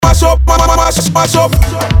mash up, mash up,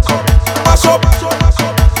 mash up,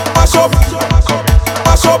 mash up,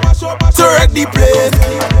 mash up, mash up, to wreck the place.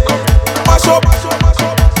 Mash up, mash up,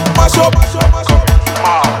 mash up,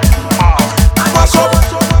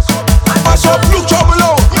 mash up, look trouble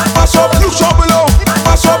out, mash up, look trouble out,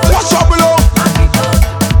 mash up, look trouble out.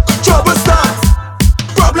 Trouble starts,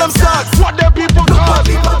 problem starts. What the people do?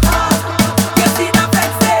 You see the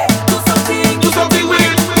fence there, do something with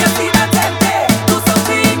it. You see the tent there,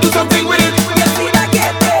 do something with it. You see the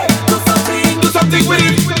gate there, do something with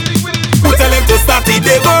it. Who tell them to start it,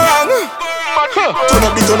 they go wrong. Turn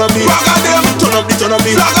up the flag on them. Turn up the flag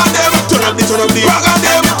on them. Turn up the flag on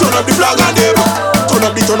them. Turn up the flag on them. Turn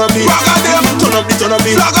up the flag on them. Turn up the flag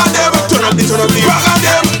on them. Turn up the flag on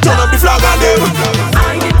them. Turn up the flag on them.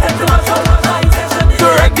 I intend to mash up, my intention is to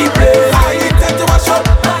wreck the place. I intend to mash up.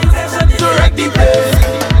 my intention is To wreck the place.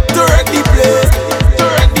 To wreck the place. To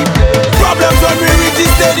wreck the place. Problems when we reach the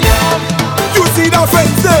stadium. You see the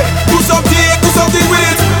fence there. Do something with it. Do something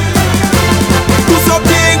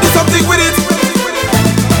with it.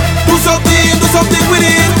 Do something with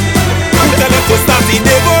it. Who tell them to start it,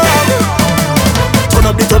 they go wrong. Turn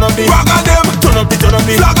up the flag on them. Turn up the flag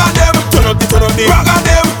on them. Turn up the flag on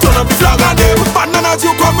them. Turn up the flag on them. Bananas,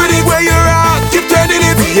 you come with it. Where you're at, keep turning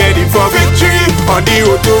it. We heading for victory on the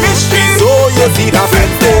road to history. So you see that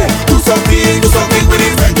fence there. Do something with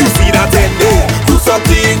it. You see that tent there. Do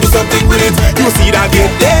something with it. You see that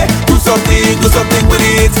gate there. Do something with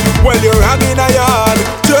it. Well, you're hanging a yard.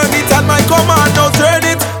 Turn it at my command. Now turn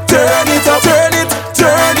it. Turn it up, turn it.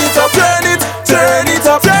 Turn it up, turn it. Turn it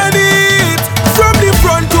up, turn it. From the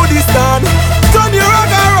front to the stand. Turn your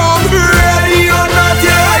rag around. Ready or not,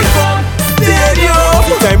 here I come. Stadium.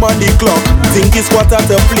 Time on the clock. Think it's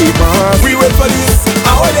 4:03, man. We wait for this.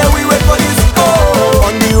 How there we wait for this? Oh,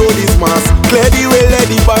 on the road is mass. Clear the way, let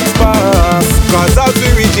the bands pass. Cause as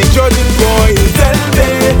we reach the judging point, tell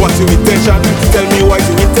me what's your intention? Tell me what's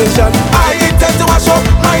your intention? I intend to mash up.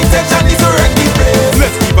 My intention is to wreck the place.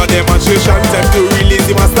 Let's give a demonstration. Time to release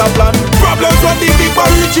the master plan. Problems when the big boy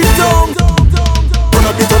reach it down. Turn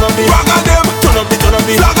up the flag on them. Turn up the flag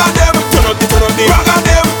on them. Turn up the flag on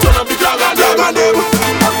them. Turn up the flag on them.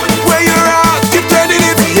 Where you're at, keep turning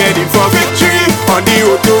it. Heading for victory on the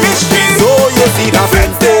road to history. So you see that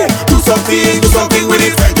fence there. Do something with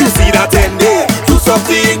it. You see that tent there. Do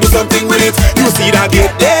something with it. You see that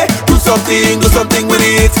gate there. Do something with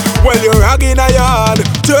it. Well, you're hugging a yard.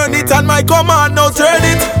 Turn it on my command. Now turn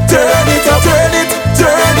it. Turn it up, turn it.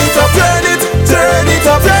 Turn it up, turn it. Turn it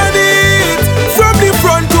up, turn it. From the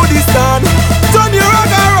front to the stand. Turn your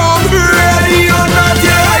rag around. Ready or not,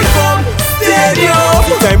 here I come. Stadium.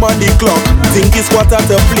 Time on the clock. Think it's 4:03,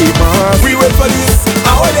 man. We wait for this.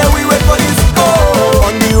 How there we wait for this? Oh,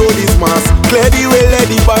 on the road is mass. Clear the way, let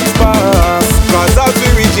the bands pass. Cause as we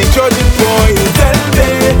reach the judging point, tell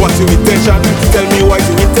me what's your intention? Tell me what's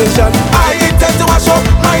your intention? I intend to mash up.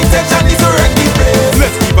 My intention is to wreck the place.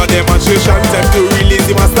 Let's give a demonstration. Time to release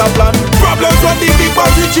the master plan. Problems when the big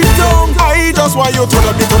boys reach it down. I just want you turn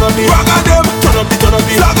up the flag on them. Turn up the flag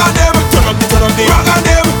on them. Turn up the flag on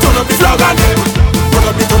them. Turn up the flag on them. Turn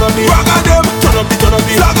up the flag on them. Turn up the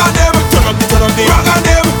flag on them. Turn up the flag on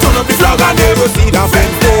them. Turn up the flag on them. You see that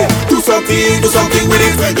fence there. Do something with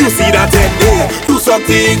it. You see that tent there. Do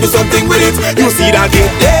something with it. You see that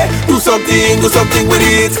gate there. Do something with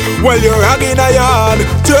it. Well, you're hanging a yard.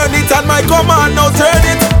 Turn it on my command. Now turn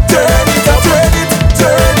it. Turn it up, turn it.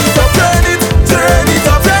 Turn it up, turn it. Turn it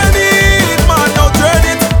up, turn it. Man, now turn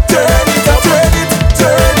it. Turn it up, turn it.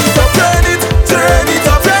 Turn it up, turn it. Turn it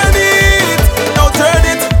up, turn it. Now turn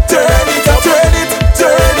it. Turn it up, turn it.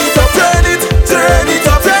 Turn it up, turn it. Turn it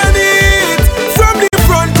up, turn it. From the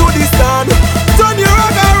front to the stand. Turn your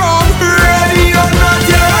rag around. Ready or not,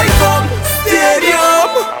 here I come.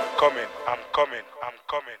 Stadium. I'm coming, I'm coming, I'm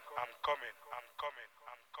coming, I'm coming, I'm coming.